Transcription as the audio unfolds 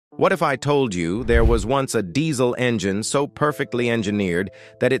What if I told you there was once a diesel engine so perfectly engineered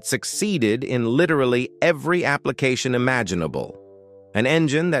that it succeeded in literally every application imaginable? An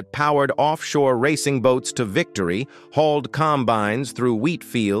engine that powered offshore racing boats to victory, hauled combines through wheat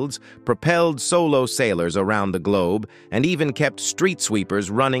fields, propelled solo sailors around the globe, and even kept street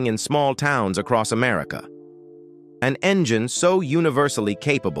sweepers running in small towns across America. An engine so universally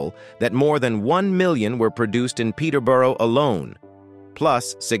capable that more than 1 million were produced in Peterborough alone,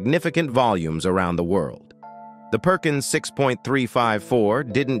 plus significant volumes around the world. The Perkins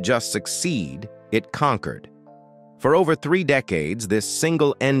 6.354 didn't just succeed, it conquered. For over 3 decades, this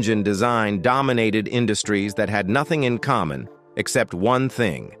single-engine design dominated industries that had nothing in common except one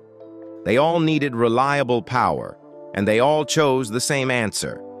thing. They all needed reliable power, and they all chose the same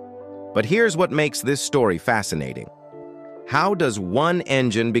answer. But here's what makes this story fascinating. How does one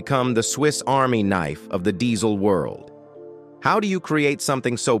engine become the Swiss Army knife of the diesel world? How do you create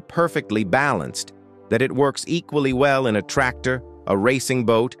something so perfectly balanced that it works equally well in a tractor, a racing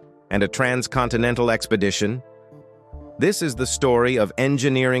boat, and a transcontinental expedition? This is the story of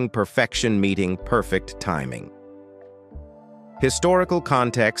engineering perfection meeting perfect timing. Historical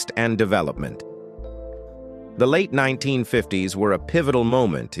context and development. The late 1950s were a pivotal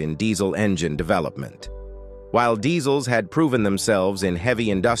moment in diesel engine development. While diesels had proven themselves in heavy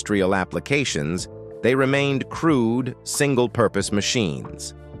industrial applications, they remained crude, single-purpose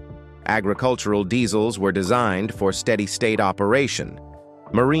machines. Agricultural diesels were designed for steady-state operation.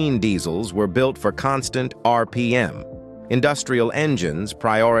 Marine diesels were built for constant RPM. Industrial engines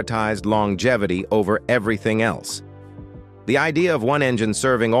prioritized longevity over everything else. The idea of one engine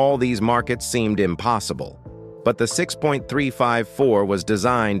serving all these markets seemed impossible. But the 6.354 was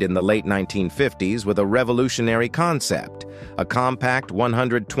designed in the late 1950s with a revolutionary concept, a compact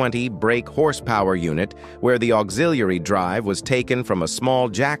 120 brake horsepower unit where the auxiliary drive was taken from a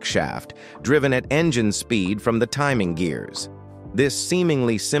small jackshaft driven at engine speed from the timing gears. This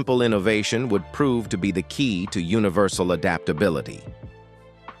seemingly simple innovation would prove to be the key to universal adaptability.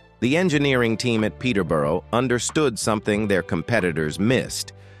 The engineering team at Peterborough understood something their competitors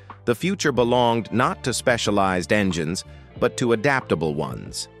missed. The future belonged not to specialized engines, but to adaptable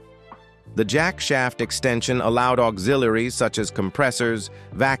ones. The jackshaft extension allowed auxiliaries such as compressors,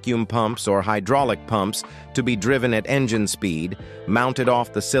 vacuum pumps, or hydraulic pumps to be driven at engine speed, mounted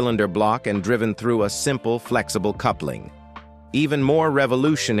off the cylinder block and driven through a simple, flexible coupling. Even more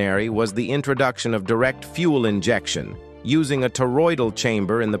revolutionary was the introduction of direct fuel injection, using a toroidal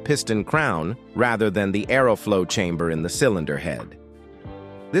chamber in the piston crown rather than the aeroflow chamber in the cylinder head.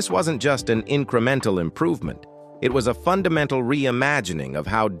 This wasn't just an incremental improvement. It was a fundamental reimagining of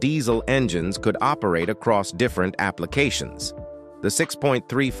how diesel engines could operate across different applications. The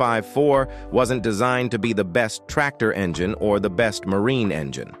 6.354 wasn't designed to be the best tractor engine or the best marine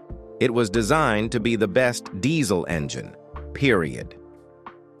engine. It was designed to be the best diesel engine, period.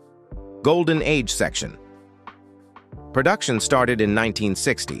 Golden Age section. Production started in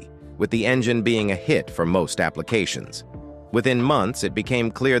 1960, with the engine being a hit for most applications. Within months, it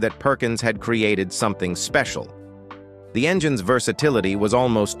became clear that Perkins had created something special. The engine's versatility was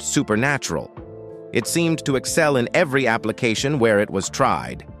almost supernatural. It seemed to excel in every application where it was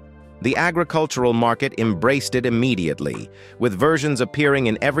tried. The agricultural market embraced it immediately, with versions appearing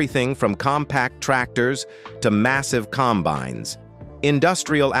in everything from compact tractors to massive combines.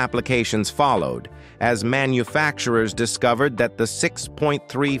 Industrial applications followed, as manufacturers discovered that the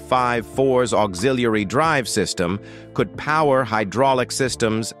 6.354's auxiliary drive system could power hydraulic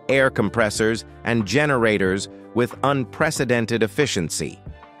systems, air compressors, and generators with unprecedented efficiency.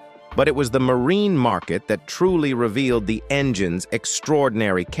 But it was the marine market that truly revealed the engine's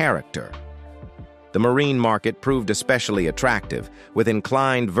extraordinary character. The marine market proved especially attractive, with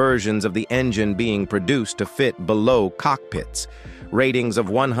inclined versions of the engine being produced to fit below cockpits. Ratings of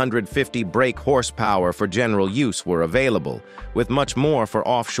 150 brake horsepower for general use were available, with much more for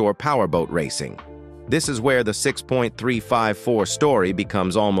offshore powerboat racing. This is where the 6.354 story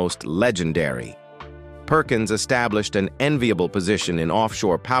becomes almost legendary. Perkins established an enviable position in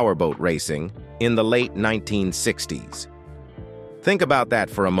offshore powerboat racing in the late 1960s. Think about that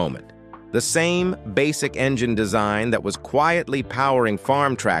for a moment. The same basic engine design that was quietly powering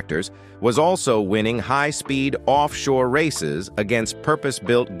farm tractors was also winning high-speed offshore races against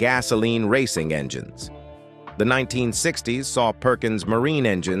purpose-built gasoline racing engines. The 1960s saw Perkins marine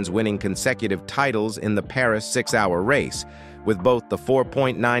engines winning consecutive titles in the Paris 6-hour race, with both the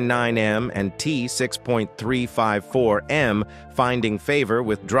 4.99M and T6.354M finding favor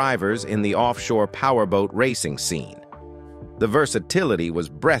with drivers in the offshore powerboat racing scene. The versatility was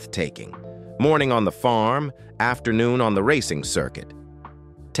breathtaking. Morning on the farm, afternoon on the racing circuit.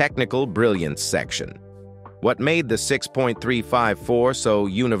 Technical Brilliance section. What made the 6.354 so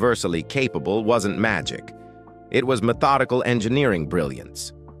universally capable wasn't magic. It was methodical engineering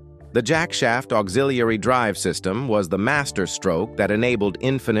brilliance. The jackshaft auxiliary drive system was the master stroke that enabled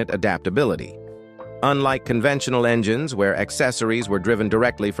infinite adaptability. Unlike conventional engines where accessories were driven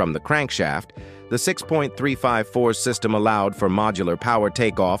directly from the crankshaft, the 6.354 system allowed for modular power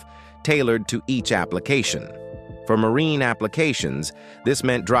takeoff tailored to each application. For marine applications, this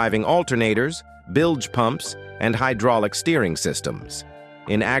meant driving alternators, bilge pumps, and hydraulic steering systems.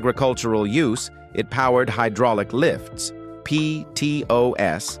 In agricultural use, it powered hydraulic lifts,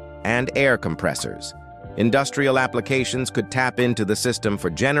 PTOS, and air compressors. Industrial applications could tap into the system for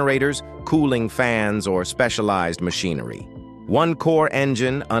generators, cooling fans, or specialized machinery. One-core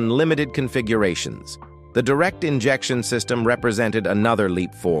engine, unlimited configurations. The direct injection system represented another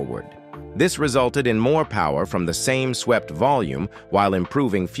leap forward. This resulted in more power from the same swept volume while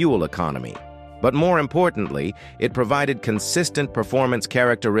improving fuel economy. But more importantly, it provided consistent performance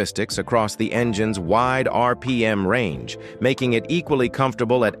characteristics across the engine's wide RPM range, making it equally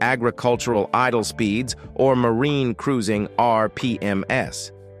comfortable at agricultural idle speeds or marine cruising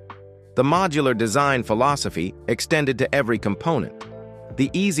RPMS. The modular design philosophy extended to every component. The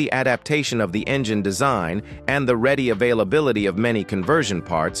easy adaptation of the engine design and the ready availability of many conversion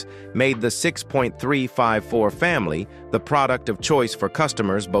parts made the 6.354 family the product of choice for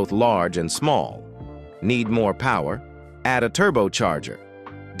customers both large and small. Need more power? Add a turbocharger.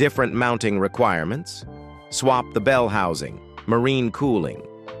 Different mounting requirements? Swap the bell housing, marine cooling,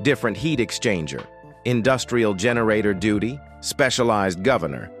 different heat exchanger, industrial generator duty, specialized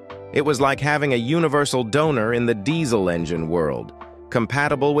governor. It was like having a universal donor in the diesel engine world.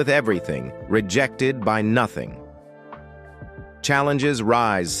 Compatible with everything, rejected by nothing. Challenges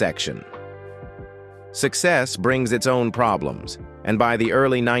Rise section. Success brings its own problems, and by the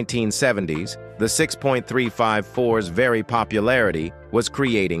early 1970s, the 6.354's very popularity was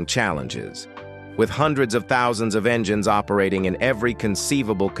creating challenges. With hundreds of thousands of engines operating in every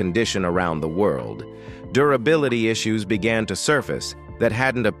conceivable condition around the world, durability issues began to surface that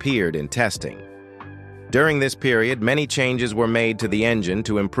hadn't appeared in testing. During this period, many changes were made to the engine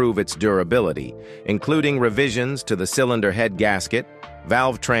to improve its durability, including revisions to the cylinder head gasket,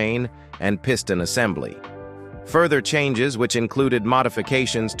 valve train, and piston assembly. Further changes, which included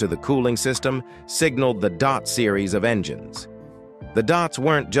modifications to the cooling system, signaled the DOT series of engines. The DOTs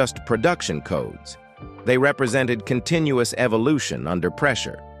weren't just production codes. They represented continuous evolution under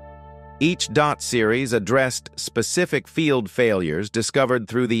pressure. Each DOT series addressed specific field failures discovered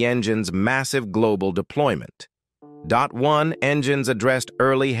through the engine's massive global deployment. DOT 1 engines addressed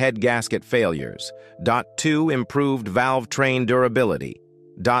early head gasket failures. DOT 2 improved valve train durability.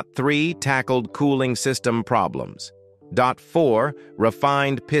 DOT 3 tackled cooling system problems. DOT 4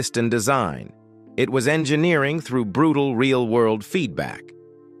 refined piston design. It was engineering through brutal real-world feedback.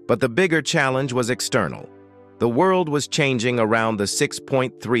 But the bigger challenge was external. The world was changing around the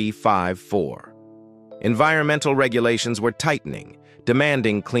 6.354. Environmental regulations were tightening,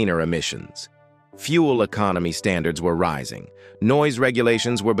 demanding cleaner emissions. Fuel economy standards were rising. Noise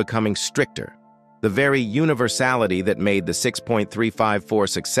regulations were becoming stricter. The very universality that made the 6.354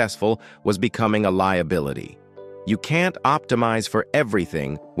 successful was becoming a liability. You can't optimize for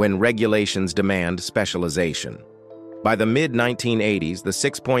everything when regulations demand specialization. By the mid-1980s, the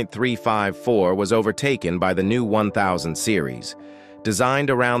 6.354 was overtaken by the new 1000 series,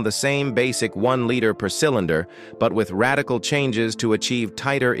 designed around the same basic 1 liter per cylinder, but with radical changes to achieve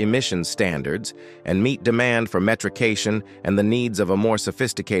tighter emissions standards and meet demand for metrication and the needs of a more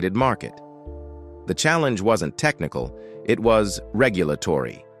sophisticated market. The challenge wasn't technical, it was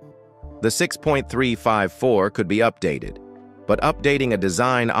regulatory. The 6.354 could be updated, but updating a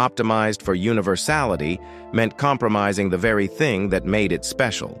design optimized for universality meant compromising the very thing that made it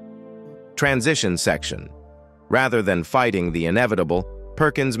special. Transition section. Rather than fighting the inevitable,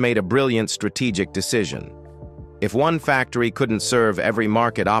 Perkins made a brilliant strategic decision. If one factory couldn't serve every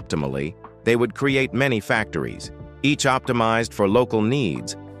market optimally, they would create many factories, each optimized for local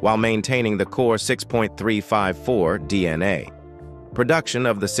needs, while maintaining the core 6.354 DNA. Production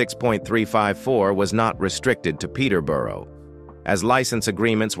of the 6.354 was not restricted to Peterborough. As license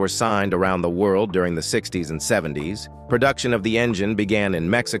agreements were signed around the world during the 60s and 70s, production of the engine began in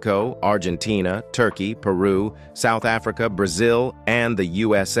Mexico, Argentina, Turkey, Peru, South Africa, Brazil, and the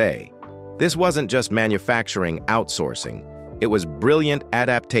USA. This wasn't just manufacturing outsourcing, it was brilliant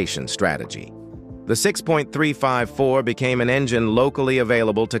adaptation strategy. The 6.354 became an engine locally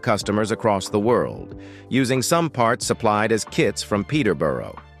available to customers across the world, using some parts supplied as kits from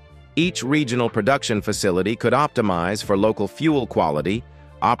Peterborough. Each regional production facility could optimize for local fuel quality,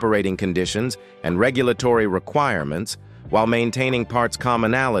 operating conditions, and regulatory requirements while maintaining parts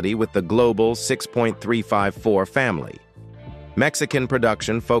commonality with the global 6.354 family. Mexican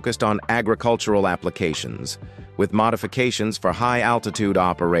production focused on agricultural applications, with modifications for high-altitude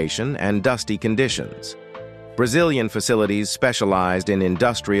operation and dusty conditions. Brazilian facilities specialized in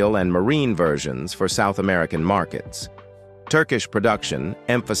industrial and marine versions for South American markets. Turkish production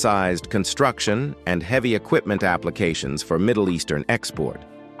emphasized construction and heavy equipment applications for Middle Eastern export.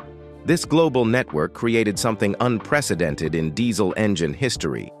 This global network created something unprecedented in diesel engine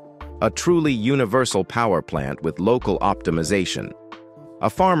history, a truly universal power plant with local optimization. A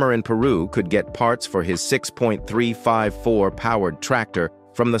farmer in Peru could get parts for his 6.354 powered tractor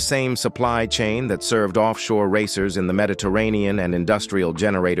from the same supply chain that served offshore racers in the Mediterranean and industrial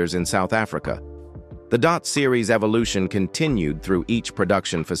generators in South Africa. The DOT series evolution continued through each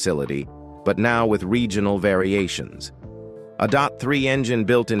production facility, but now with regional variations. A DOT 3 engine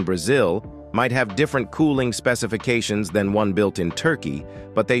built in Brazil might have different cooling specifications than one built in Turkey,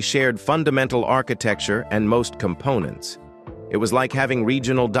 but they shared fundamental architecture and most components. It was like having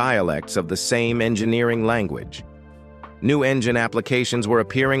regional dialects of the same engineering language. New engine applications were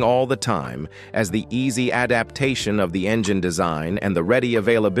appearing all the time, as the easy adaptation of the engine design and the ready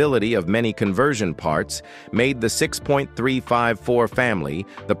availability of many conversion parts made the 6.354 family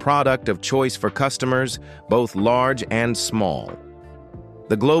the product of choice for customers, both large and small.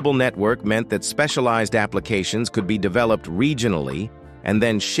 The global network meant that specialized applications could be developed regionally and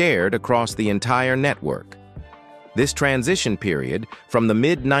then shared across the entire network. This transition period, from the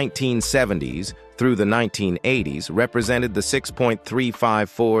mid-1970s through the 1980s, represented the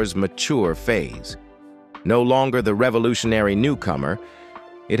 6.354's mature phase. No longer the revolutionary newcomer,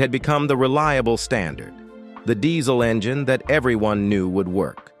 it had become the reliable standard, the diesel engine that everyone knew would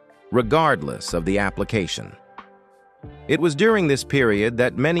work, regardless of the application. It was during this period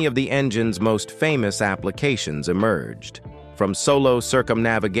that many of the engine's most famous applications emerged, from solo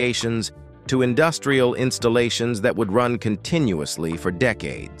circumnavigations to industrial installations that would run continuously for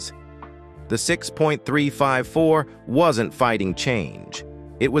decades. The 6.354 wasn't fighting change.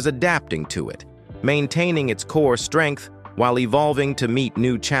 It was adapting to it, maintaining its core strength while evolving to meet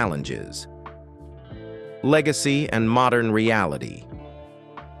new challenges. Legacy and modern reality.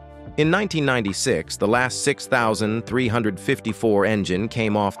 In 1996, the last 6,354 engine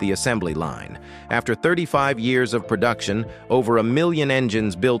came off the assembly line. After 35 years of production, over 1 million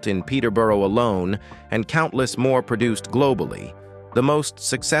engines built in Peterborough alone, and countless more produced globally, the most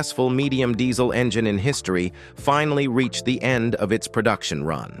successful medium diesel engine in history finally reached the end of its production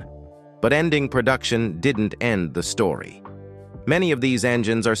run. But ending production didn't end the story. Many of these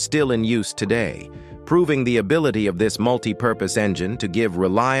engines are still in use today, proving the ability of this multi-purpose engine to give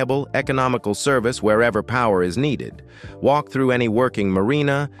reliable, economical service wherever power is needed. Walk through any working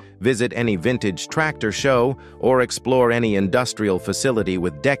marina, visit any vintage tractor show, or explore any industrial facility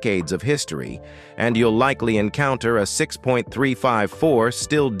with decades of history, and you'll likely encounter a 6.354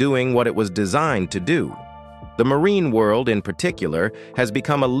 still doing what it was designed to do. The marine world, in particular, has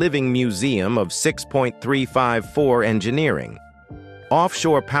become a living museum of 6.354 engineering.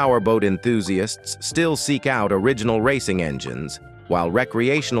 Offshore powerboat enthusiasts still seek out original racing engines, while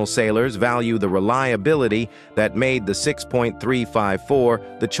recreational sailors value the reliability that made the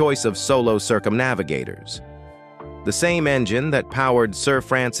 6.354 the choice of solo circumnavigators. The same engine that powered Sir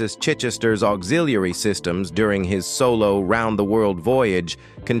Francis Chichester's auxiliary systems during his solo round-the-world voyage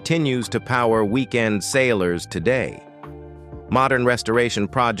continues to power weekend sailors today. Modern restoration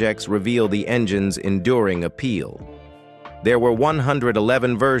projects reveal the engine's enduring appeal. There were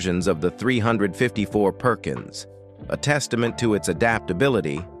 111 versions of the 354 Perkins, a testament to its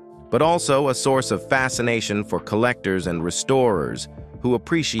adaptability, but also a source of fascination for collectors and restorers who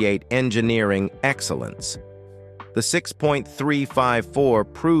appreciate engineering excellence. The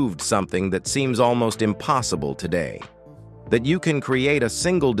 6.354 proved something that seems almost impossible today, that you can create a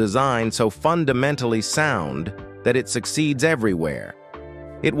single design so fundamentally sound that it succeeds everywhere.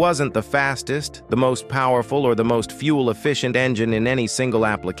 It wasn't the fastest, the most powerful, or the most fuel-efficient engine in any single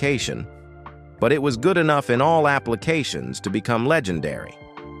application, but it was good enough in all applications to become legendary.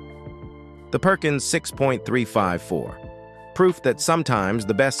 The Perkins 6.354. Proof that sometimes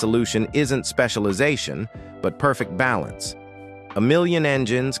the best solution isn't specialization, but perfect balance. 1 million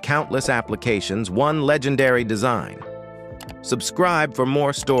engines, countless applications, one legendary design. Subscribe for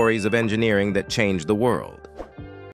more stories of engineering that change the world.